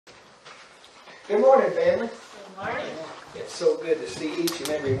Good morning, family. Good morning. It's so good to see each and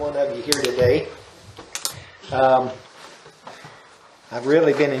every one of you here today. I've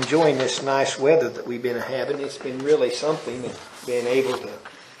really been enjoying this nice weather that we've been having. It's been really something, being able to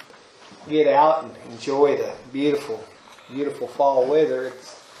get out and enjoy the beautiful, beautiful fall weather.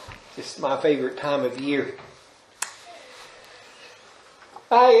 It's just my favorite time of year.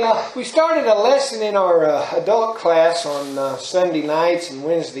 We started a lesson in our adult class on Sunday nights and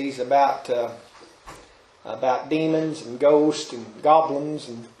Wednesdays about demons and ghosts and goblins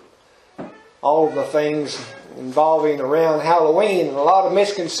and all of the things involving around Halloween, and a lot of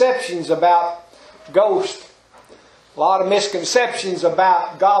misconceptions about ghosts, a lot of misconceptions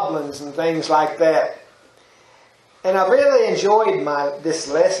about goblins and things like that. And I really enjoyed this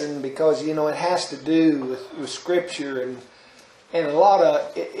lesson because, it has to do with Scripture and a lot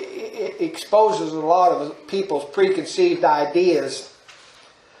of it exposes a lot of people's preconceived ideas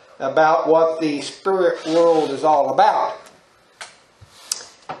about what the spirit world is all about.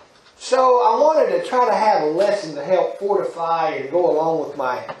 So I wanted to try to have a lesson to help fortify and go along with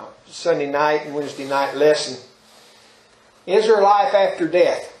my Sunday night and Wednesday night lesson. Is there life after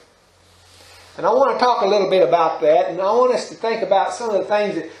death? And I want to talk a little bit about that, and I want us to think about some of the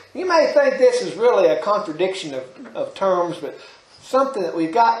things that you may think this is really a contradiction of terms, but something that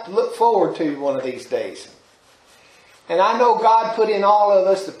we've got to look forward to one of these days. And I know God put in all of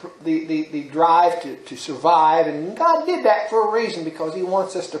us the drive to survive, and God did that for a reason, because He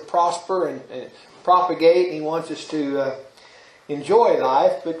wants us to prosper and propagate, and He wants us to enjoy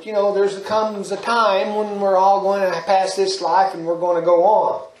life. But there comes a time when we're all going to pass this life and we're going to go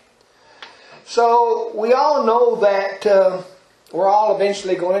on. So we all know that we're all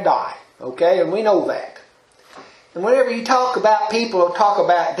eventually going to die, okay? And we know that. And whenever you talk about people who talk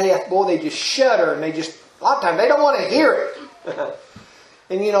about death, boy, they just shudder, and a lot of times they don't want to hear it.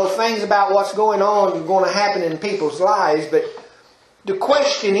 And things about what's going on and going to happen in people's lives. But the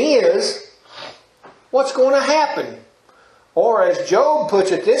question is, what's going to happen? Or as Job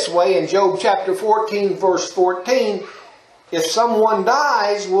puts it this way in Job chapter 14, verse 14, if someone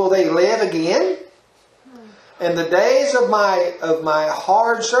dies, will they live again? And the days of my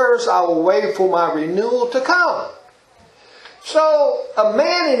hard service I will wait for my renewal to come. So, a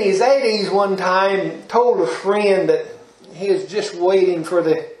man in his 80s one time told a friend that he was just waiting for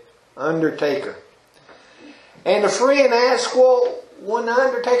the undertaker. And the friend asked, well, when the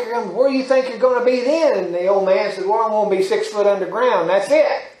undertaker comes, where do you think you're going to be then? And the old man said, well, I'm going to be 6 foot underground. That's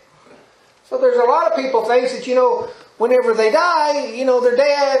it. So there's a lot of people think that, whenever they die, they're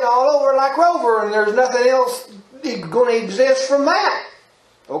dead all over like Rover, and there's nothing else going to exist from that.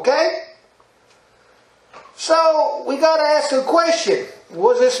 Okay? So, we got to ask a question.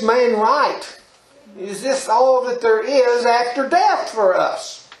 Was this man right? Is this all that there is after death for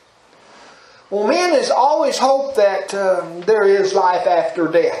us? Well, men has always hoped that there is life after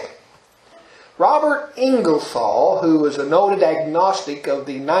death. Robert Ingersoll, who was a noted agnostic of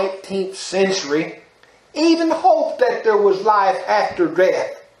the 19th century, even hoped that there was life after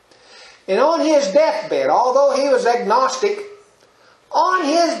death. And on his deathbed, although he was agnostic, on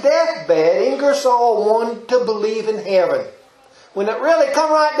his deathbed, Ingersoll wanted to believe in heaven. When it really come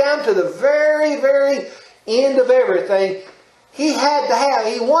right down to the very, very end of everything, he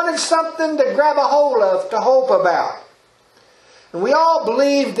wanted something to grab a hold of, to hope about. And we all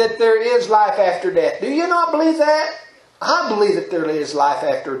believe that there is life after death. Do you not believe that? I believe that there is life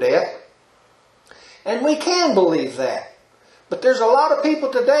after death. And we can believe that. But there's a lot of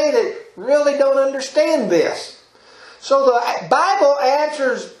people today that really don't understand this. So the Bible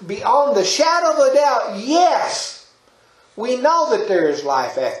answers beyond the shadow of a doubt, yes, we know that there is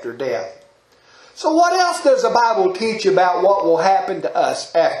life after death. So what else does the Bible teach about what will happen to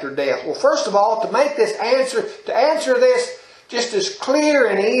us after death? Well, first of all, to answer this just as clear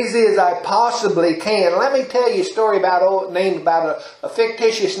and easy as I possibly can, let me tell you a story about a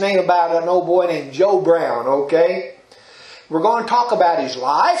fictitious name about an old boy named Joe Brown, okay? We're going to talk about his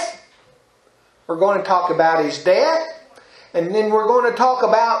life. We're going to talk about his death. And then we're going to talk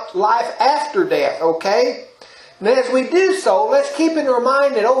about life after death, okay? And as we do so, let's keep in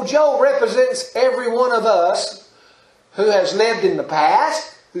mind that old Joe represents every one of us who has lived in the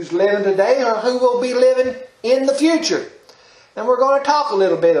past, who's living today, or who will be living in the future. And we're going to talk a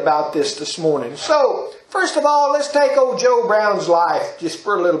little bit about this morning. So, first of all, let's take old Joe Brown's life just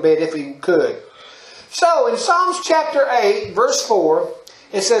for a little bit, if we could. So, in Psalms chapter 8, verse 4,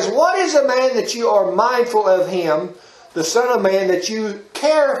 it says, what is a man that you are mindful of him, the Son of Man that you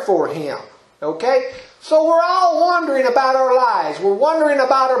care for him? Okay? So we're all wondering about our lives. We're wondering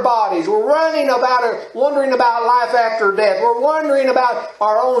about our bodies. We're wondering about life after death. We're wondering about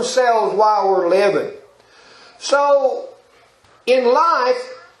our own selves while we're living. So, in life,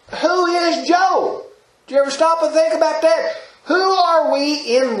 who is Joe? Do you ever stop and think about that? Who are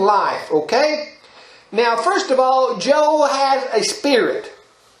we in life? Okay? Now, first of all, Joe has a spirit.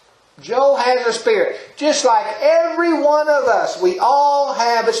 Joe has a spirit. Just like every one of us, we all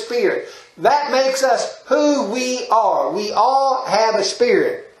have a spirit. That makes us who we are. We all have a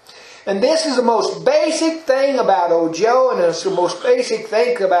spirit. And this is the most basic thing about old Joe, and it's the most basic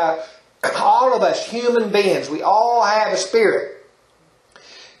thing about all of us human beings. We all have a spirit.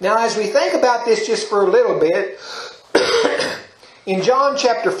 Now, as we think about this just for a little bit, in John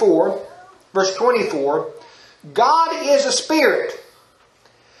chapter 4, verse 24, God is a spirit,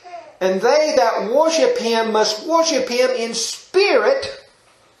 and they that worship Him must worship Him in spirit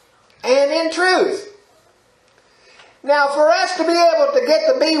and in truth. Now, for us to be able to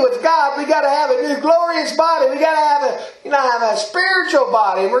get to be with God, we got to have a new glorious body. We got to have a spiritual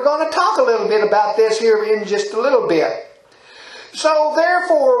body. And we're going to talk a little bit about this here in just a little bit. So,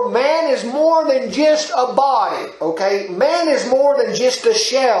 therefore, man is more than just a body. Okay, man is more than just a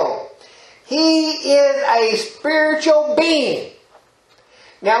shell. He is a spiritual being.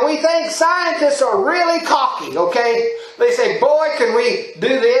 Now, we think scientists are really cocky, okay? They say, boy, can we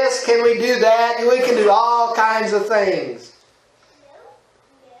do this? Can we do that? We can do all kinds of things.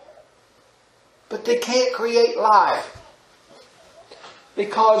 But they can't create life.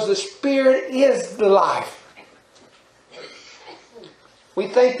 Because the Spirit is the life. We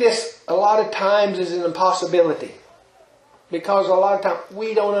think this a lot of times is an impossibility. Because a lot of times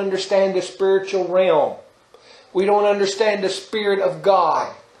we don't understand the spiritual realm. We don't understand the Spirit of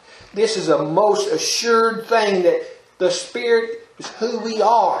God. This is a most assured thing that the Spirit is who we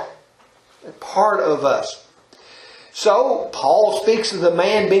are. A part of us. So, Paul speaks of the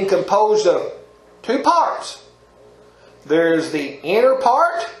man being composed of two parts. There's the inner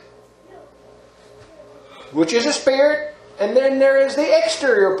part, which is a spirit, and then there is the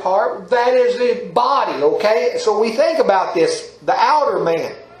exterior part, that is the body, okay? So we think about this, the outer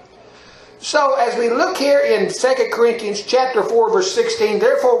man. So as we look here in 2 Corinthians chapter 4 verse 16,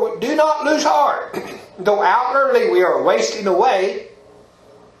 therefore do not lose heart, though outwardly we are wasting away,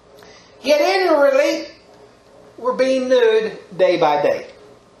 yet inwardly we're being renewed day by day.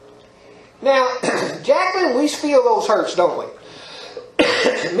 Now, Jacqueline, we feel those hurts, don't we?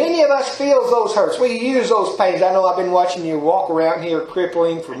 Many of us feel those hurts. We use those pains. I know I've been watching you walk around here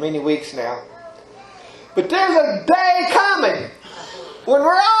crippling for many weeks now. But there's a day coming when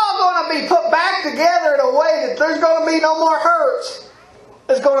we're all going to be put back together in a way that there's going to be no more hurts.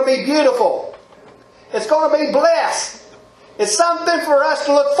 It's going to be beautiful. It's going to be blessed. It's something for us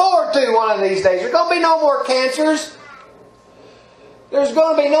to look forward to one of these days. There's going to be no more cancers. There's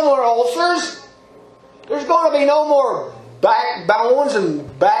going to be no more ulcers. There's going to be no more back bones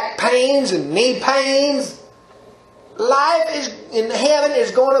and back pains and knee pains. Life in heaven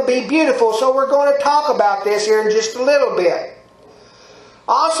is going to be beautiful. So we're going to talk about this here in just a little bit.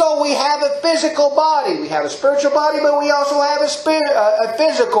 Also, we have a physical body. We have a spiritual body, but we also have a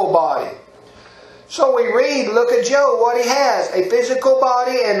physical body. So we read, look at Job, what he has, a physical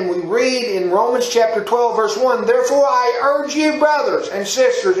body, and we read in Romans chapter 12, verse 1, therefore I urge you, brothers and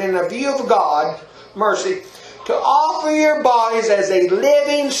sisters, in the view of God, mercy, to offer your bodies as a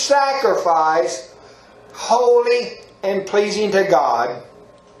living sacrifice, holy and pleasing to God.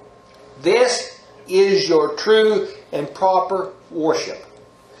 This is your true and proper worship.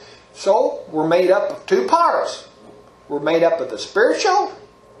 So, we're made up of two parts. We're made up of the spiritual,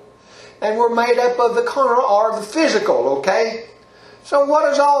 and we're made up of the carnal, or the physical, okay? So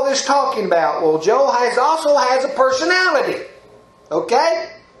what is all this talking about? Well, Joe also has a personality,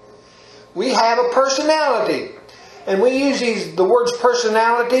 okay? We have a personality. And we use the words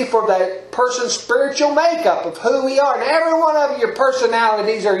personality for that person's spiritual makeup of who we are. And every one of your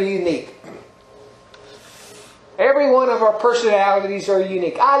personalities are unique. Every one of our personalities are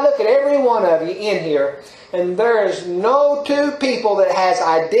unique. I look at every one of you in here, and there is no two people that has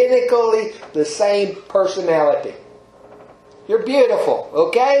identically the same personality. You're beautiful,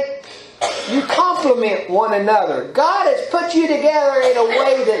 okay? You complement one another. God has put you together in a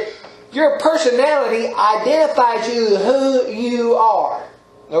way that your personality identifies you who you are.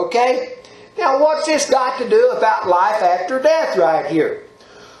 Okay? Now, what's this got to do about life after death right here?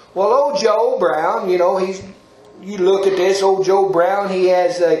 Well, old Joe Brown, you look at this, old Joe Brown, he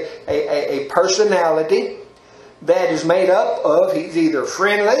has a personality that is made up of, he's either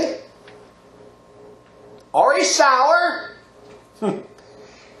friendly, or he's sour,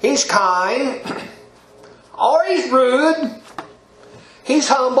 he's kind, or he's rude, he's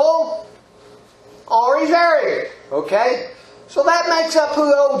humble, or he's arrogant. Okay? So that makes up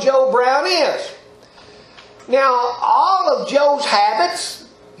who old Joe Brown is. Now, all of Joe's habits,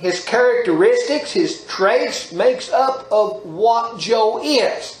 his characteristics, his traits, makes up of what Joe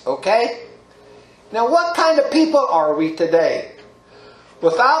is. Okay? Now, what kind of people are we today?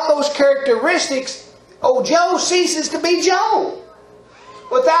 Without those characteristics, old Joe ceases to be Joe.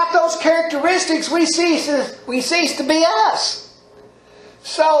 Without those characteristics, we cease to be us.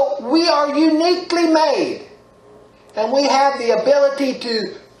 So, we are uniquely made. And we have the ability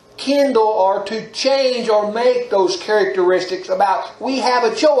to kindle or to change or make those characteristics about. We have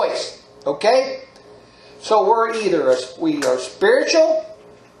a choice. Okay? So we are spiritual,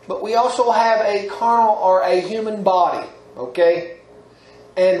 but we also have a carnal or a human body. Okay?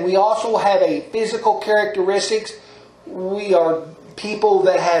 And we also have a physical characteristics. We are people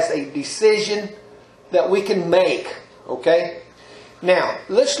that has a decision that we can make. Okay? Now,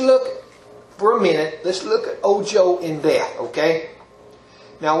 let's look for a minute. Let's look at old Joe in death. Okay?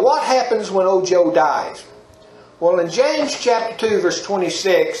 Now, what happens when old Joe dies? Well, in James chapter 2, verse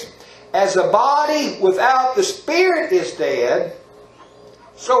 26, as the body without the spirit is dead,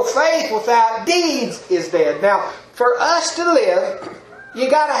 so faith without deeds is dead. Now, for us to live, you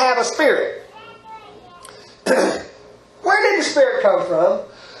got to have a spirit. Where did the spirit come from?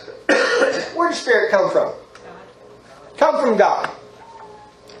 Where did the spirit come from? Come from God.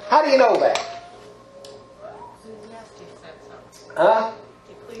 How do you know that? Huh?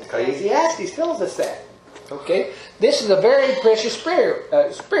 Ecclesiastes tells us that. Okay? This is a very precious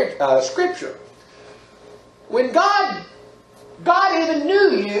scripture. When God even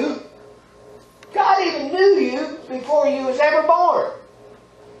knew you, God even knew you before you was ever born.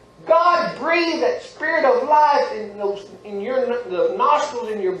 God breathed that spirit of life in the nostrils, in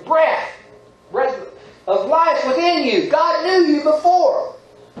your breath of life within you. God knew you before.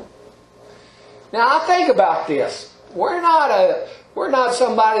 Now I think about this. We're not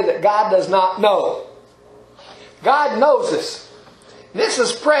somebody that God does not know. God knows us. This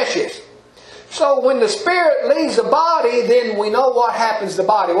is precious. So when the spirit leaves the body, then we know what happens to the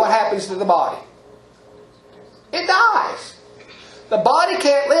body. What happens to the body? It dies. The body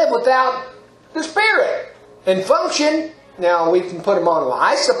can't live without the spirit and function. Now we can put them on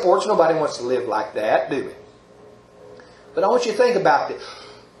life supports. Nobody wants to live like that, do we? But I want you to think about this.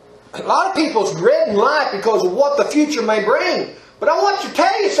 A lot of people's dreading life because of what the future may bring. But I want to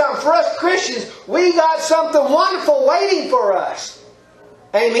tell you something. For us Christians, we got something wonderful waiting for us.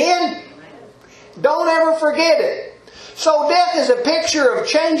 Amen? Don't ever forget it. So death is a picture of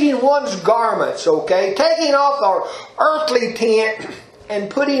changing one's garments, okay? Taking off our earthly tent and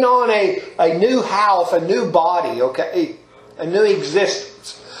putting on a new house, a new body, okay? A new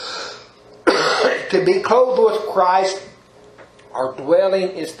existence. To be clothed with Christ, our dwelling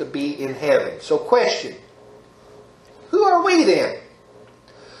is to be in heaven. So question, who are we then?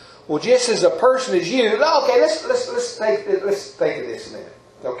 Well, just as a person as you, okay, let's think of this a minute,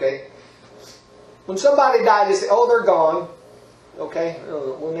 okay? When somebody died, they say, oh, they're gone. Okay,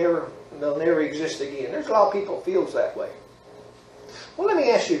 they'll never exist again. There's a lot of people who feels that way. Well, let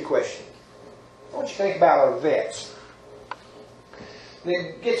me ask you a question. I want you to think about our vets.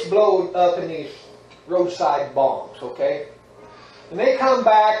 It gets blown up in these roadside bombs, okay? And they come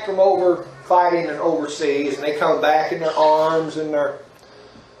back from fighting and overseas, and they come back and their arms and their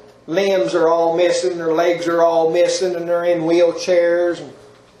limbs are all missing, their legs are all missing, and they're in wheelchairs. And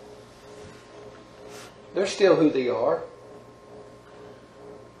they're still who they are.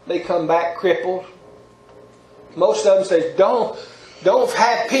 They come back crippled. Most of them say, don't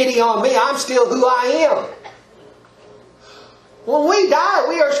have pity on me. I'm still who I am. When we die,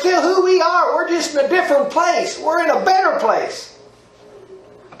 we are still who we are. We're just in a different place. We're in a better place.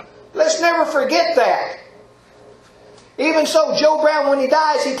 Let's never forget that. Even so, Joe Brown, when he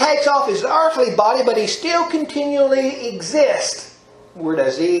dies, he takes off his earthly body, but he still continually exists. Where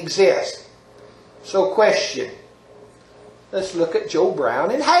does he exist? So question. Let's look at Joe Brown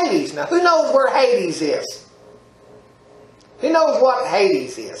in Hades. Now, who knows where Hades is? Who knows what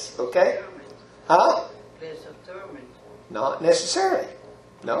Hades is? Okay? Huh? Place of torment. Not necessarily.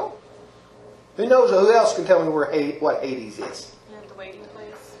 No. Who knows? Who else can tell me what Hades is? The waiting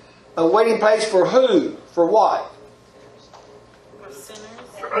place. A waiting place for who? For what? For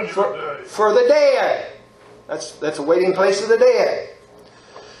sinners. For the dead. That's a waiting place of the dead.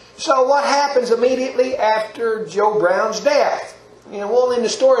 So what happens immediately after Joe Brown's death? Well, in the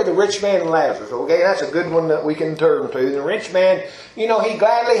story of the rich man and Lazarus, okay, that's a good one that we can turn to. The rich man, he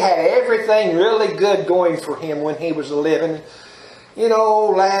gladly had everything really good going for him when he was living.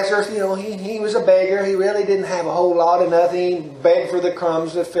 Lazarus, he was a beggar. He really didn't have a whole lot of nothing. He begged for the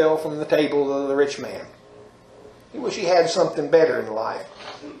crumbs that fell from the table of the rich man. He wished he had something better in life.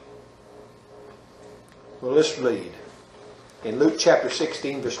 Well, let's read. In Luke chapter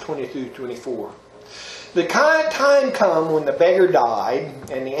 16, verse 22-24. The time come when the beggar died,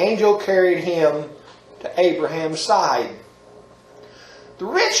 and the angel carried him to Abraham's side. The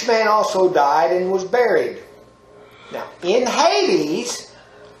rich man also died and was buried. Now, in Hades,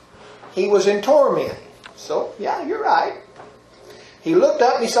 he was in torment. So, yeah, you're right. He looked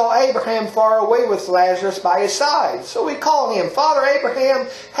up and he saw Abraham far away with Lazarus by his side. So he called him, Father Abraham,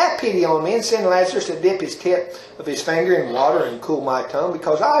 have pity on me and send Lazarus to dip his tip of his finger in water and cool my tongue,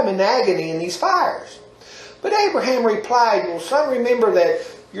 because I am in agony in these fires. But Abraham replied, well, son, remember that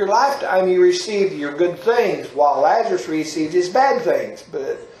your lifetime you received your good things, while Lazarus received his bad things.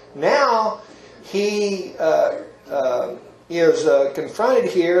 But now he is confronted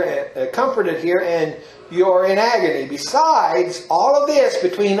here, comforted here, and you are in agony. Besides all of this,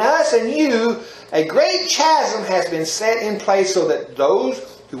 between us and you, a great chasm has been set in place, so that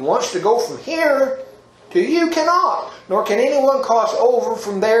those who wants to go from here to you cannot, nor can anyone cross over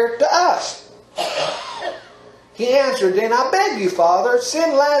from there to us. He answered, then I beg you, Father,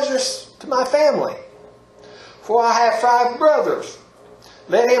 send Lazarus to my family, for I have 5 brothers.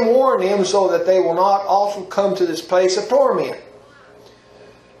 Let him warn them, so that they will not also come to this place of torment.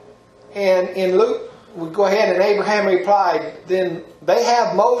 And in Luke, we go ahead, and Abraham replied, then they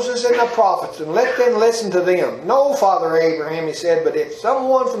have Moses and the prophets, and let them listen to them. No, Father Abraham, he said, but if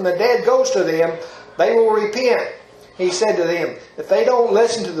someone from the dead goes to them, they will repent. He said to them, if they don't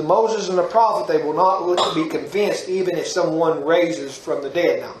listen to the Moses and the prophet, they will not be convinced, even if someone raises from the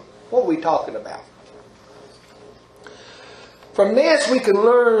dead. Now, what are we talking about? From this, we can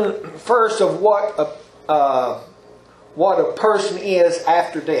learn first of what a person is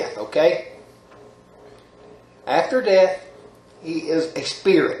after death, okay? After death, he is a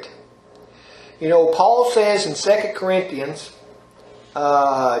spirit. Paul says in 2 Corinthians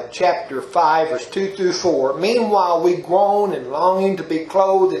chapter 5, verse 2-4, meanwhile we groan and longing to be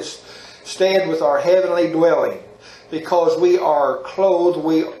clothed instead with our heavenly dwelling. Because we are clothed,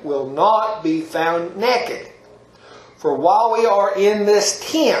 we will not be found naked. For while we are in this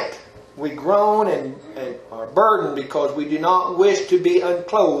tent, we groan and are burdened, because we do not wish to be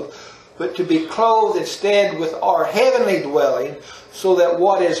unclothed, but to be clothed instead with our heavenly dwelling, so that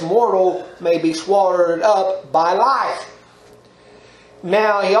what is mortal may be swallowed up by life.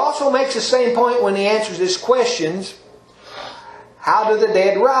 Now, he also makes the same point when he answers his questions. How do the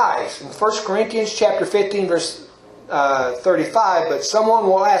dead rise? In 1 Corinthians chapter 15, verse 35, but someone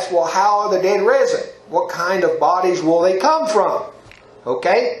will ask, well, how are the dead risen? What kind of bodies will they come from?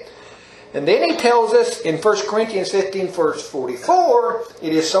 Okay? And then he tells us in 1 Corinthians 15, verse 44,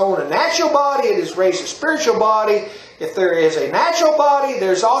 it is sown a natural body, it is raised a spiritual body. If there is a natural body,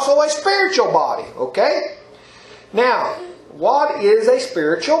 there's also a spiritual body. Okay? Now, what is a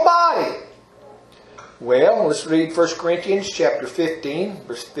spiritual body? Well, let's read 1 Corinthians chapter 15,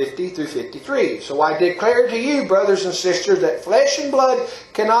 verse 50-53. So I declare to you, brothers and sisters, that flesh and blood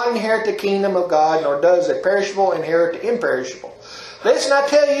cannot inherit the kingdom of God, nor does the perishable inherit the imperishable. Listen, I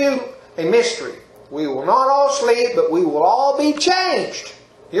tell you a mystery. We will not all sleep, but we will all be changed.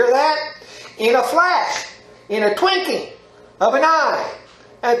 Hear that? In a flash, in a twinkling of an eye,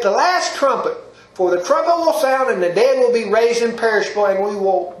 at the last trumpet. For the trumpet will sound, and the dead will be raised imperishable, and we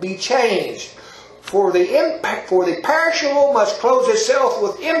will be changed. For the perishable must clothe itself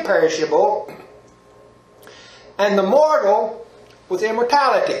with imperishable, and the mortal with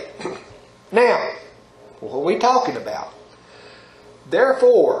immortality. Now, what are we talking about?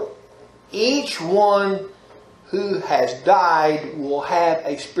 Therefore, each one who has died will have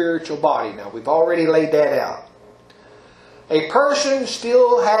a spiritual body. Now, we've already laid that out. A person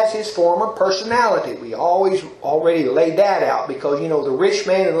still has his former personality. We already laid that out, because, the rich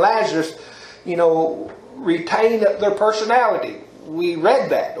man and Lazarus, retained their personality. We read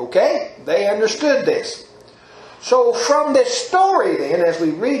that, okay? They understood this. So from this story then, as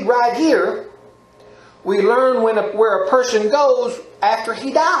we read right here, we learn where a person goes after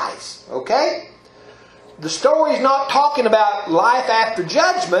he dies, okay? The story is not talking about life after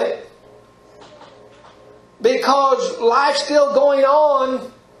judgment, because life's still going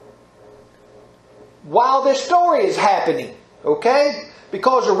on while this story is happening, okay?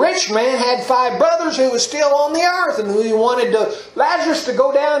 Because a rich man had 5 brothers who was still on the earth, and who he wanted Lazarus to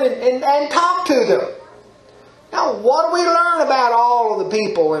go down and talk to them. Now, what do we learn about all of the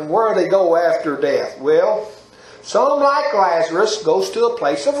people and where they go after death? Well, some, like Lazarus, goes to a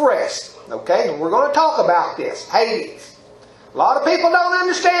place of rest. Okay, and we're going to talk about this. Hades. A lot of people don't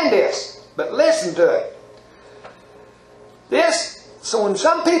understand this, but listen to it. So when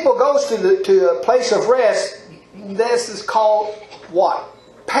some people goes to a place of rest, this is called what?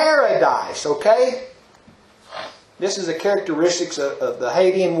 Paradise, okay? This is the characteristics of the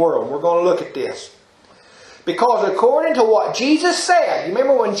Hadean world. We're going to look at this. Because according to what Jesus said, you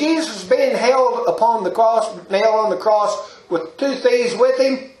remember when Jesus was being held upon the cross, nailed on the cross with two thieves with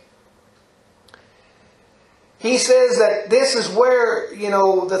him? He says that this is where,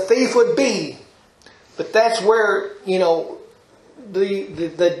 the thief would be. But that's where,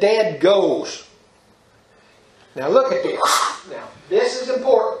 the dead goes. Now look at this. Now, this is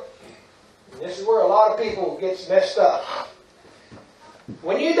important. And this is where a lot of people gets messed up.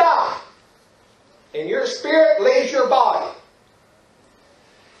 When you die, and your spirit leaves your body,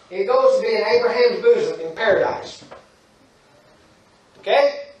 it goes to be in Abraham's bosom in paradise.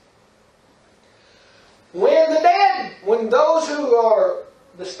 Okay? When those who are,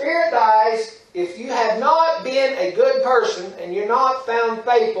 the spirit dies, if you have not been a good person and you're not found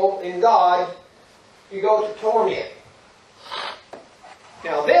faithful in God, you go to torment.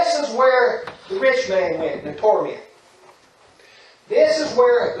 Now this is where the rich man went, in torment. This is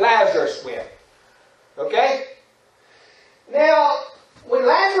where Lazarus went. Okay? Now, when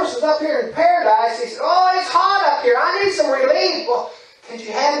Lazarus was up here in paradise, he said, "Oh, it's hot up here. I need some relief." Well, could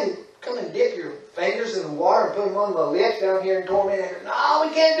you have him come and dip your fingers in the water and put them on the lips down here in torment? No,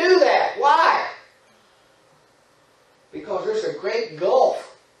 we can't do that. Why? Because there's a great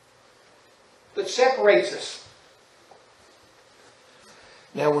gulf that separates us.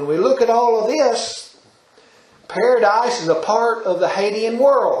 Now, when we look at all of this, paradise is a part of the Hadean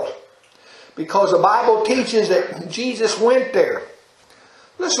world. Because the Bible teaches that Jesus went there.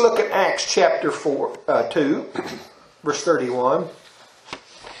 Let's look at Acts chapter 2, verse 31.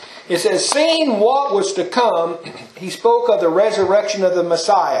 It says, "Seeing what was to come, he spoke of the resurrection of the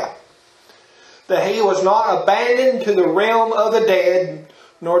Messiah, that he was not abandoned to the realm of the dead,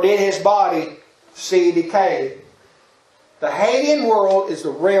 nor did his body see decay." The Hadean world is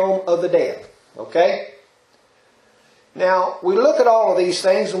the realm of the dead. Okay? Now, we look at all of these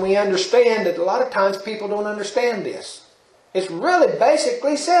things and we understand that a lot of times people don't understand this. It's really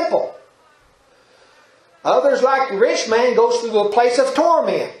basically simple. Others, like the rich man, goes through the place of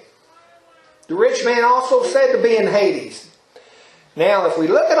torment. The rich man also said to be in Hades. Now, if we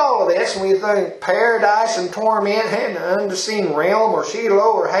look at all of this and we think paradise and torment and an unseen realm or Sheol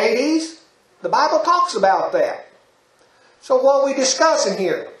or Hades, the Bible talks about that. So what are we discussing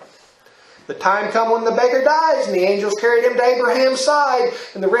here? The time come when the beggar dies and the angels carried him to Abraham's side,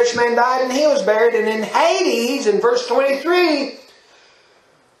 and the rich man died and he was buried. And in Hades, in verse 23,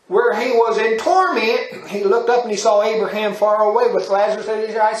 where he was in torment, he looked up and he saw Abraham far away with Lazarus at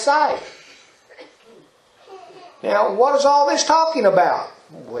his right side. Now, what is all this talking about?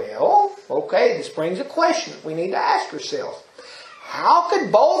 Well, okay, this brings a question we need to ask ourselves. How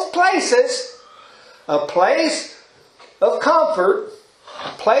could both places, a place of comfort, a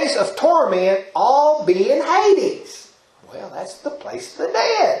place of torment, all be in Hades? Well, that's the place of the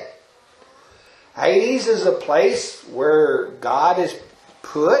dead. Hades is a place where God has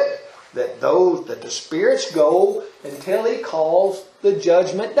put that the spirits go until He calls the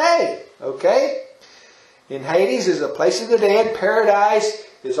judgment day. Okay? In Hades is a place of the dead. Paradise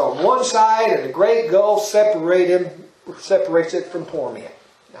is on one side, and the great gulf separates it from torment.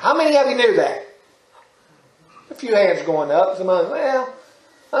 Now, how many of you knew that? A few hands going up. Some of them, well,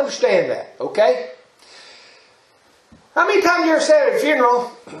 understand that. Okay? How many times you ever sat at a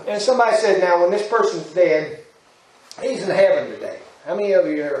funeral and somebody said, "Now, when this person's dead, he's in heaven today"? How many of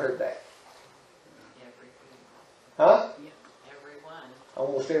you ever heard that? Huh? Everyone.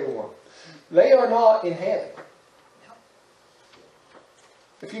 Almost everyone. They are not in heaven.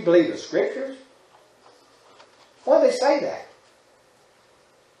 If you believe the Scriptures, why do they say that?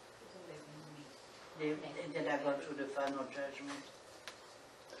 Did I go through the final judgment?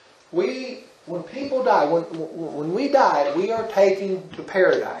 When people die, when we die, we are taken to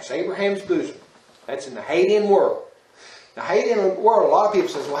paradise, Abraham's bosom. That's in the Hadean world. The Hadean world, a lot of people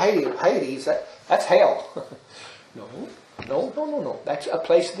say, "Well, Hades, that's hell." No. That's a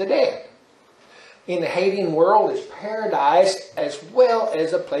place of the dead. In the Hadean world is paradise as well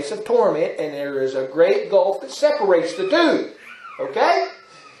as a place of torment, and there is a great gulf that separates the two. Okay?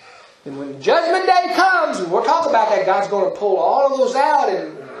 And when Judgment Day comes, and we'll talk about that, God's going to pull all of those out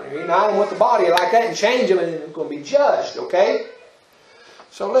and unite them with the body like that and change them, and it's going to be judged. Okay?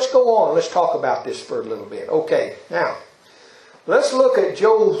 So let's go on. Let's talk about this for a little bit. Okay, now, let's look at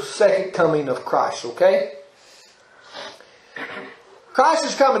Joel's second coming of Christ. Okay? Christ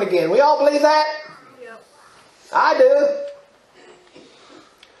is coming again. We all believe that? Yep. I do.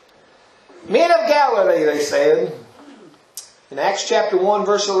 Men of Galilee, they said, in Acts chapter 1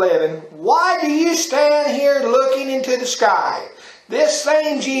 verse 11, why do you stand here looking into the sky? This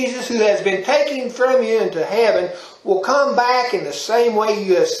same Jesus who has been taken from you into heaven will come back in the same way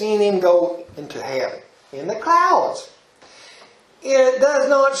you have seen him go into heaven, in the clouds. It does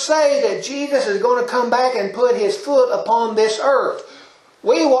not say that Jesus is going to come back and put his foot upon this earth.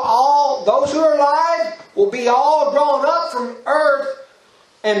 We will all, those who are alive, will be all drawn up from earth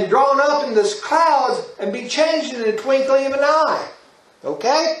and drawn up in the clouds and be changed in the twinkling of an eye.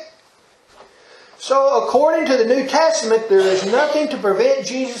 Okay? So according to the New Testament, there is nothing to prevent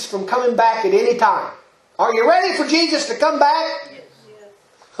Jesus from coming back at any time. Are you ready for Jesus to come back? Yes.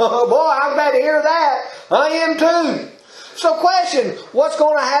 Oh boy, I'm glad to hear that. I am too. So question, what's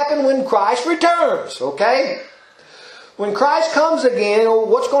going to happen when Christ returns? Okay? When Christ comes again,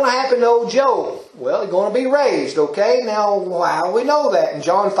 what's going to happen to old Job? Well, he's going to be raised, okay? Now, how we know that? In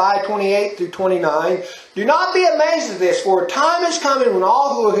John 5:28 through 29, do not be amazed at this, for a time is coming when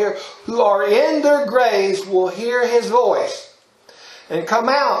all who are in their graves will hear his voice and come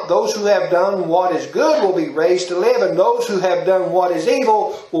out. Those who have done what is good will be raised to live, and those who have done what is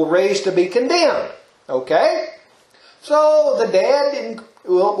evil will raise to be condemned. Okay? So the dead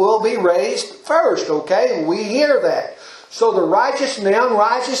will be raised first, okay? We hear that. So the righteous and the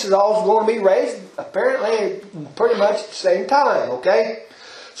unrighteous is also going to be raised, apparently, pretty much at the same time, okay?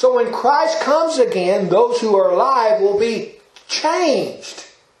 So when Christ comes again, those who are alive will be changed.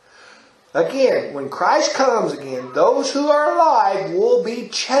 Again, when Christ comes again, those who are alive will be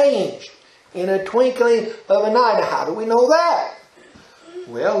changed in a twinkling of an eye. Now, how do we know that?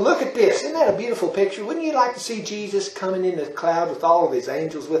 Well, look at this. Isn't that a beautiful picture? Wouldn't you like to see Jesus coming in the cloud with all of his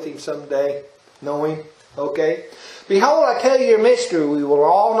angels with him someday? Know him? Okay. Behold, I tell you a mystery. We will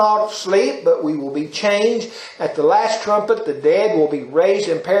all not sleep, but we will be changed. At the last trumpet, the dead will be raised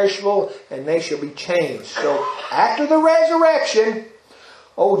imperishable, and they shall be changed. So, after the resurrection,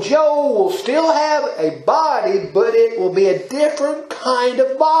 old Joe will still have a body, but it will be a different kind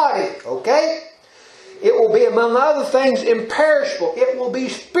of body. Okay? It will be, among other things, imperishable. It will be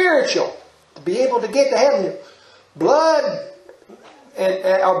spiritual. To be able to get to heaven. Blood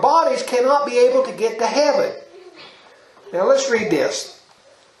and our bodies cannot be able to get to heaven. Now let's read this.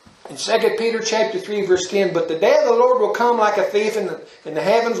 In 2 Peter chapter 3 verse 10, but the day of the Lord will come like a thief, and the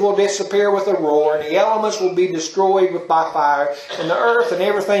heavens will disappear with a roar, and the elements will be destroyed by fire, and the earth and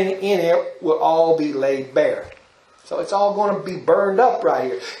everything in it will all be laid bare. So it's all going to be burned up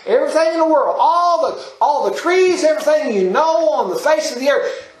right here. Everything in the world, all the trees, everything you know on the face of the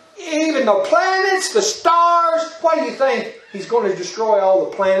earth, even the planets, the stars. Why do you think he's going to destroy all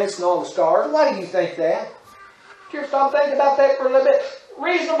the planets and all the stars? Why do you think that? Did you ever stop thinking about that for a little bit?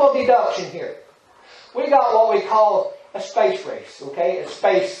 Reasonable deduction here. We got what we call a space race, okay? A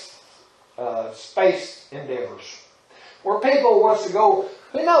space endeavors, where people wants to go.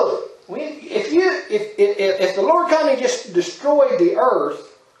 Who knows? If the Lord kind of just destroyed the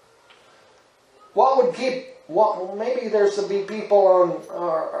earth, what would keep? What maybe there's to be people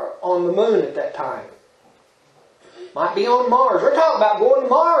on the moon at that time. Might be on Mars. We're talking about going to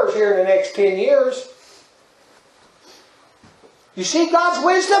Mars here in the next 10 years. You see God's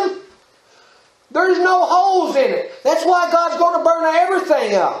wisdom? There's no holes in it. That's why God's going to burn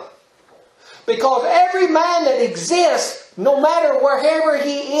everything up. Because every man that exists, no matter wherever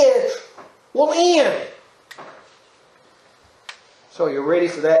he is, will end. So you're ready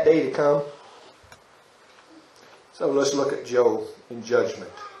for that day to come? So let's look at Job in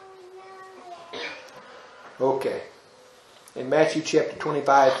judgment. Okay. In Matthew chapter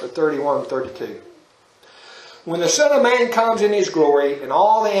 25, 31, 32. When the Son of Man comes in his glory, and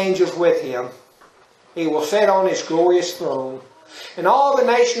all the angels with him, he will sit on his glorious throne, and all the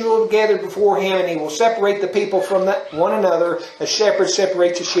nations will be gathered before him, and he will separate the people from one another, as shepherds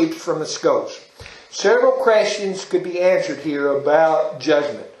separate the sheep from the goats. Several questions could be answered here about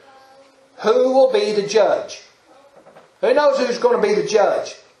judgment. Who will be the judge? Who knows who's going to be the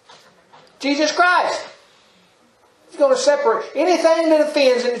judge? Jesus Christ. He's going to separate anything that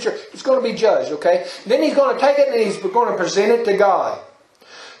offends in the church. It's going to be judged, okay? Then he's going to take it and he's going to present it to God.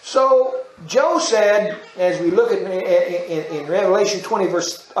 So, Joe said, as we look at in Revelation 20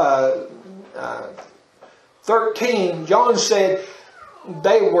 verse 13, John said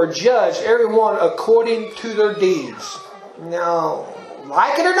they were judged, everyone according to their deeds. Now,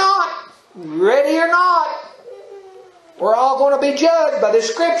 like it or not, ready or not, we're all going to be judged by this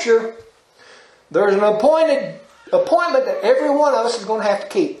scripture. There's an appointment that every one of us is going to have to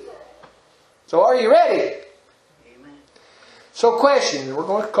keep. So are you ready? Amen. So question, we're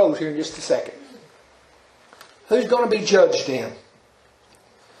going to close here in just a second. Who's going to be judged then?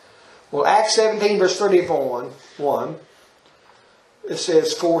 Well, Acts 17 verse 31, it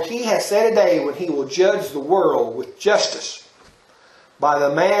says, "For he has set a day when he will judge the world with justice by the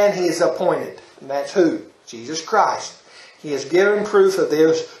man he has appointed." And that's who? Jesus Christ. He has given proof of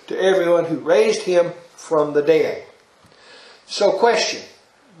this to everyone who raised him from the dead. So question,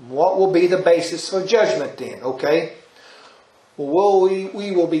 what will be the basis for judgment then? Okay. Well,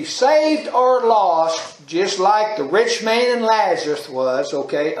 we will be saved or lost just like the rich man and Lazarus was,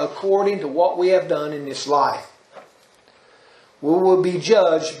 okay, according to what we have done in this life. We will be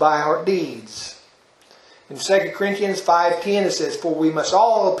judged by our deeds. In 2 Corinthians 5:10 it says, "For we must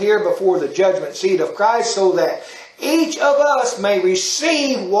all appear before the judgment seat of Christ, so that each of us may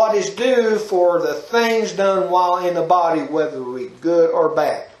receive what is due for the things done while in the body, whether we good or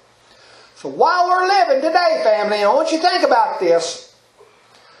bad." So while we're living today, family, I want you to think about this.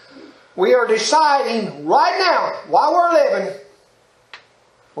 We are deciding right now, while we're living,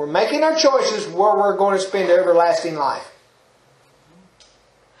 we're making our choices where we're going to spend everlasting life.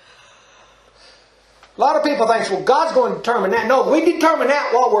 A lot of people think, well, God's going to determine that. No, we determine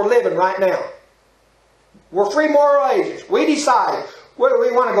that while we're living right now. We're free moral agents. We decide whether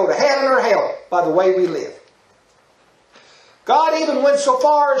we want to go to heaven or hell by the way we live. God even went so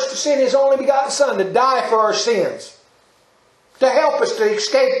far as to send His only begotten Son to die for our sins, to help us to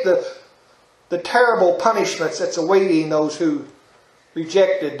escape the terrible punishments that's awaiting those who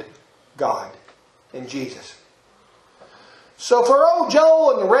rejected God and Jesus. So for old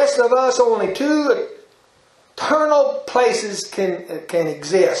Joe and the rest of us, only two eternal places can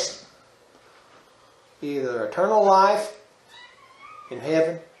exist. Either eternal life in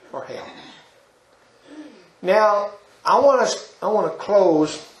heaven or hell. Now, I want to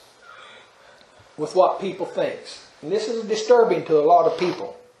close with what people think. And this is disturbing to a lot of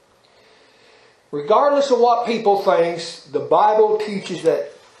people. Regardless of what people think, the Bible teaches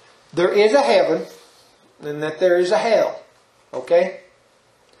that there is a heaven and that there is a hell. Okay?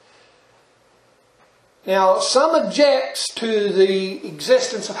 Now, some objects to the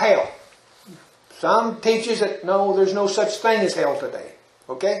existence of hell. Some teaches that no, there's no such thing as hell today.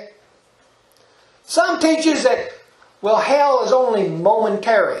 Okay? Some teaches that, well, hell is only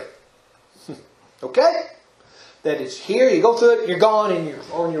momentary. Okay? That it's here, you go through it, you're gone, and you're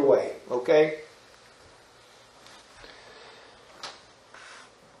on your way. Okay?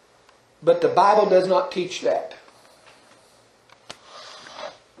 But the Bible does not teach that.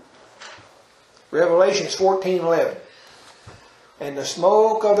 Revelation 14:11. "And the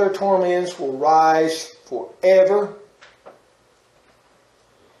smoke of their torments will rise forever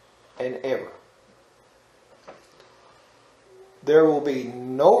and ever. There will be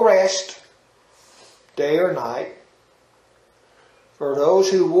no rest, day or night, for those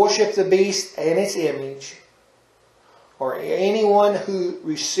who worship the beast and its image, or anyone who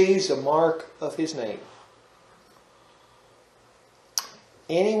receives the mark of his name."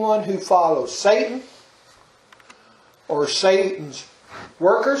 Anyone who follows Satan or Satan's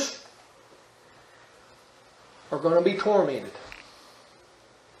workers are going to be tormented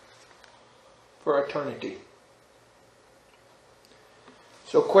for eternity.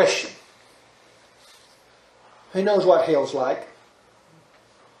 So question. Who knows what hell's like?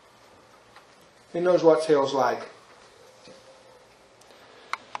 Who knows what hell's like?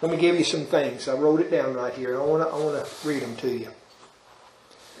 Let me give you some things. I wrote it down right here. I want to read them to you.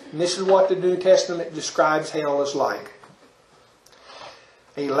 And this is what the New Testament describes hell as like.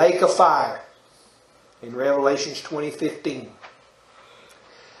 A lake of fire in Revelation 20:15.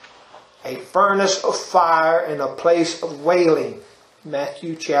 A furnace of fire and a place of wailing.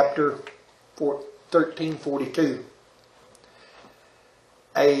 Matthew chapter 13:42.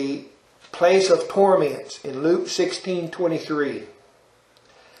 A place of torments in Luke 16:23.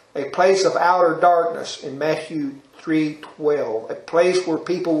 A place of outer darkness in Matthew 3:12. A place where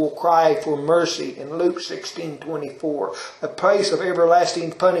people will cry for mercy in Luke 16:24. A place of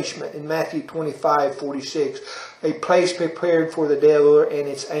everlasting punishment in Matthew 25:46. A place prepared for the devil and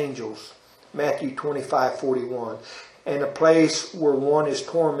its angels, Matthew 25:41. And a place where one is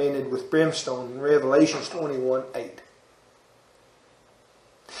tormented with brimstone in Revelation 21:8.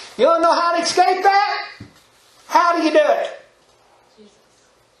 You don't know how to escape that? How do you do it?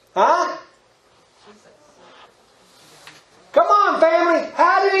 Huh? Come on, family.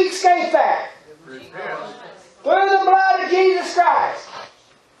 How do you escape that? Repent. Through the blood of Jesus Christ.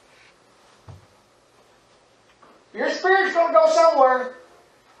 Your spirit's going to go somewhere.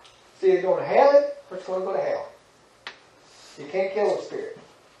 It's either going to heaven or it's going to go to hell. You can't kill the spirit.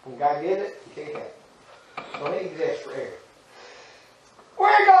 When God gives it, you can't kill it. It don't exist forever.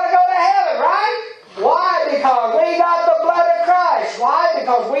 We're going to go to heaven, right? Why? Because we got the blood of Christ. Why?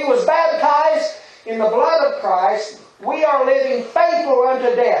 Because we was baptized the blood of Christ, we are living faithful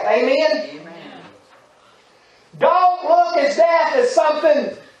unto death. Amen? Amen. Don't look at death as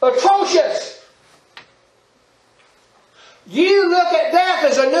something atrocious. You look at death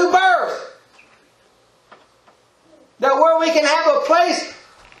as a new birth. That where we can have a place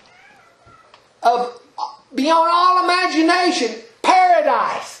of beyond all imagination,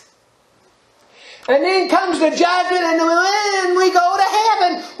 paradise. And then comes the judgment and then we go to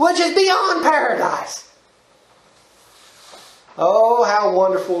heaven, which is beyond paradise. Oh, how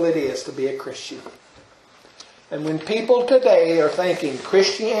wonderful it is to be a Christian. And when people today are thinking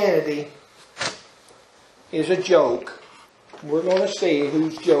Christianity is a joke, we're going to see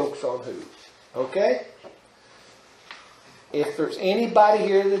whose joke's on whose. Okay? If there's anybody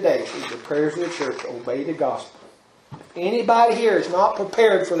here today through the prayers of the church, obey the gospel. If anybody here is not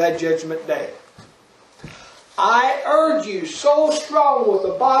prepared for that judgment day, I urge you so strong with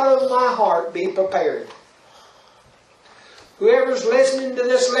the bottom of my heart, be prepared. Whoever's listening to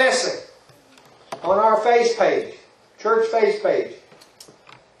this lesson on our face page, church face page,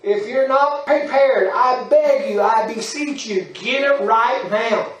 if you're not prepared, I beg you, I beseech you, get it right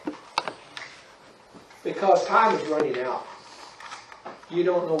now. Because time is running out. You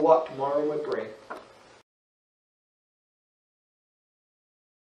don't know what tomorrow will bring.